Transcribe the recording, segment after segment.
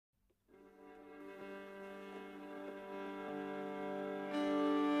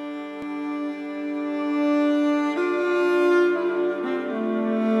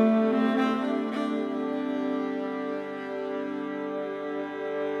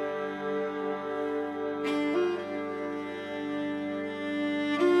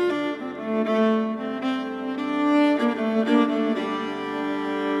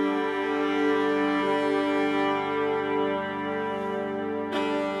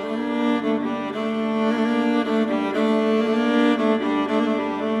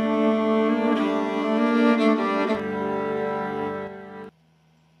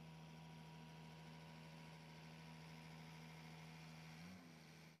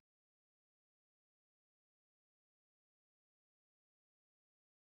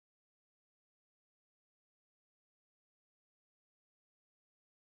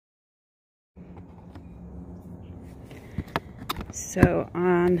So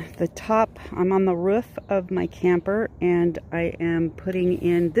on the top, I'm on the roof of my camper and I am putting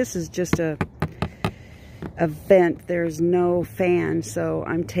in, this is just a vent, there's no fan, so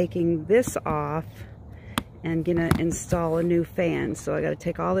I'm taking this off and gonna install a new fan. So I gotta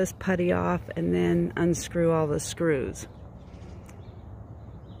take all this putty off and then unscrew all the screws.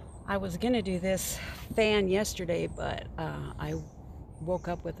 I was gonna do this fan yesterday, but I woke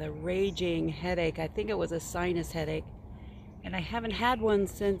up with a raging headache. I think it was a sinus headache. And I haven't had one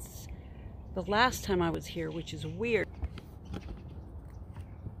since the last time I was here, which is weird.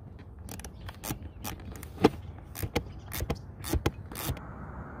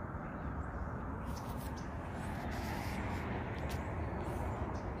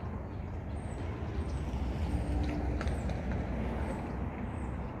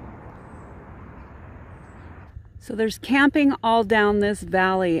 So there's camping all down this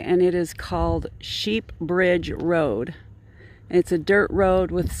valley, and it is called Sheep Bridge Road. It's a dirt road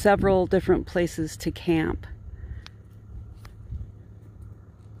with several different places to camp.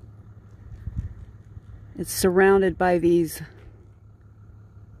 It's surrounded by these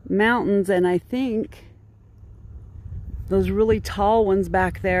mountains, and I think those really tall ones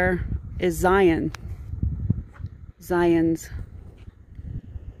back there is Zion's.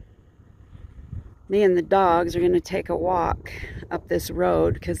 Me and the dogs are going to take a walk up this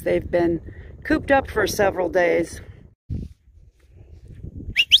road because they've been cooped up for several days.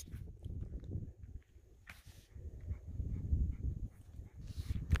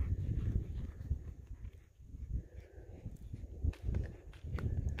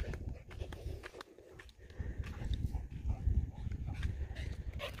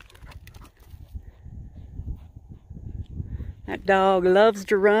 That dog loves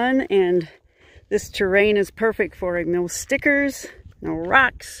to run, and this terrain is perfect for him. No stickers, no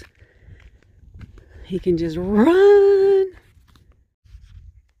rocks. He can just run.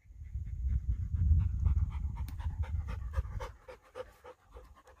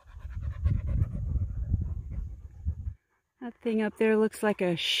 That thing up there looks like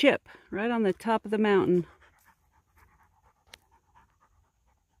a ship right on the top of the mountain.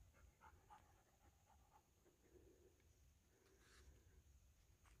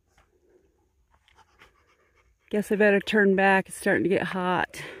 Guess I better turn back. It's starting to get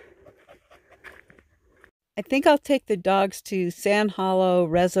hot. I think I'll take the dogs to Sand Hollow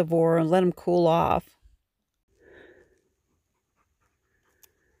Reservoir and let them cool off.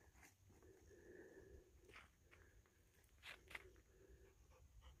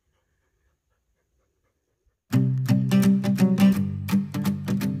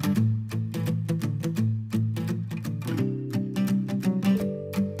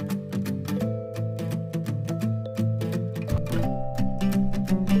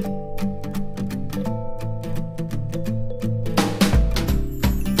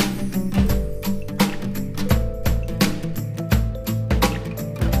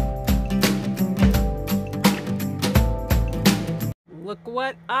 Look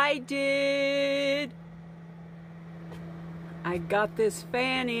what I did! I got this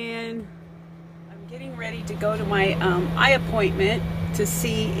fan in. I'm getting ready to go to my eye appointment to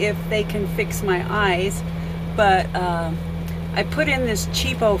see if they can fix my eyes. But I put in this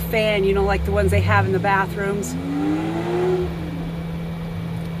cheapo fan, you know, like the ones they have in the bathrooms.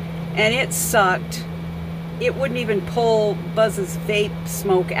 And it sucked. It wouldn't even pull Buzz's vape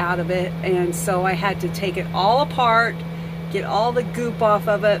smoke out of it. And so I had to take it all apart, get all the goop off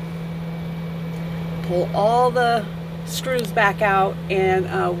of it, pull all the screws back out, and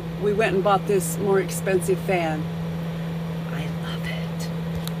we went and bought this more expensive fan. I love it.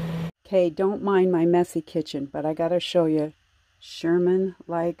 Okay, don't mind my messy kitchen, but I gotta show you. Sherman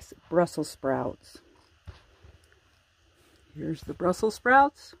likes Brussels sprouts. Here's the Brussels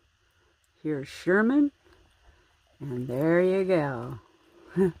sprouts. Here's Sherman. And there you go.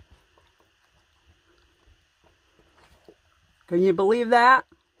 Can you believe that?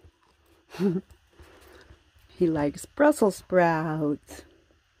 He likes Brussels sprouts.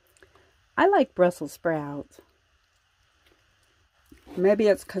 I like Brussels sprouts. Maybe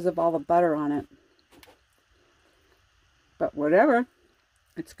it's because of all the butter on it. But whatever.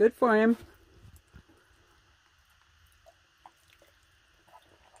 It's good for him.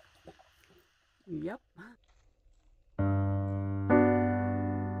 Yep.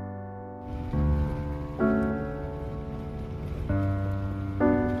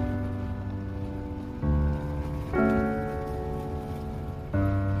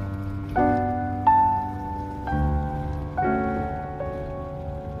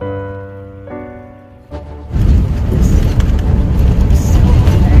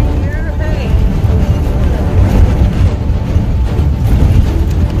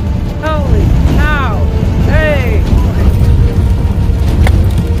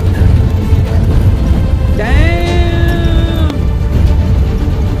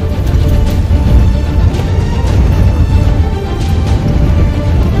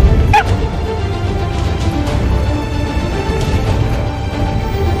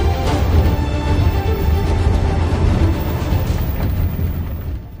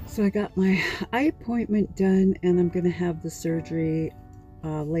 got my eye appointment done, and I'm going to have the surgery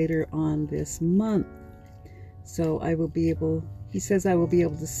later on this month. So I will be able, he says I will be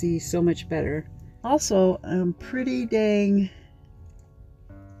able to see so much better. Also, I'm pretty dang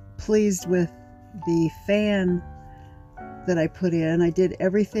pleased with the fan that I put in. I did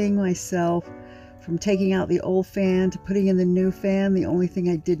everything myself, from taking out the old fan to putting in the new fan. The only thing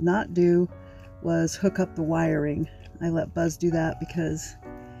I did not do was hook up the wiring. I let Buzz do that because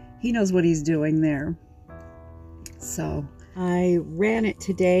he knows what he's doing there. So I ran it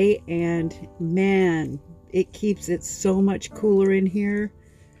today, and man, it keeps it so much cooler in here.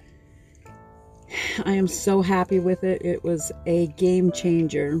 I am so happy with it. It was a game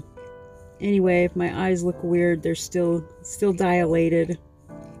changer. Anyway, if my eyes look weird, they're still dilated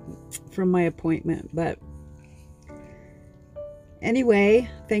from my appointment. But anyway,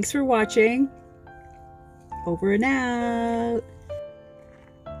 thanks for watching. Over and out.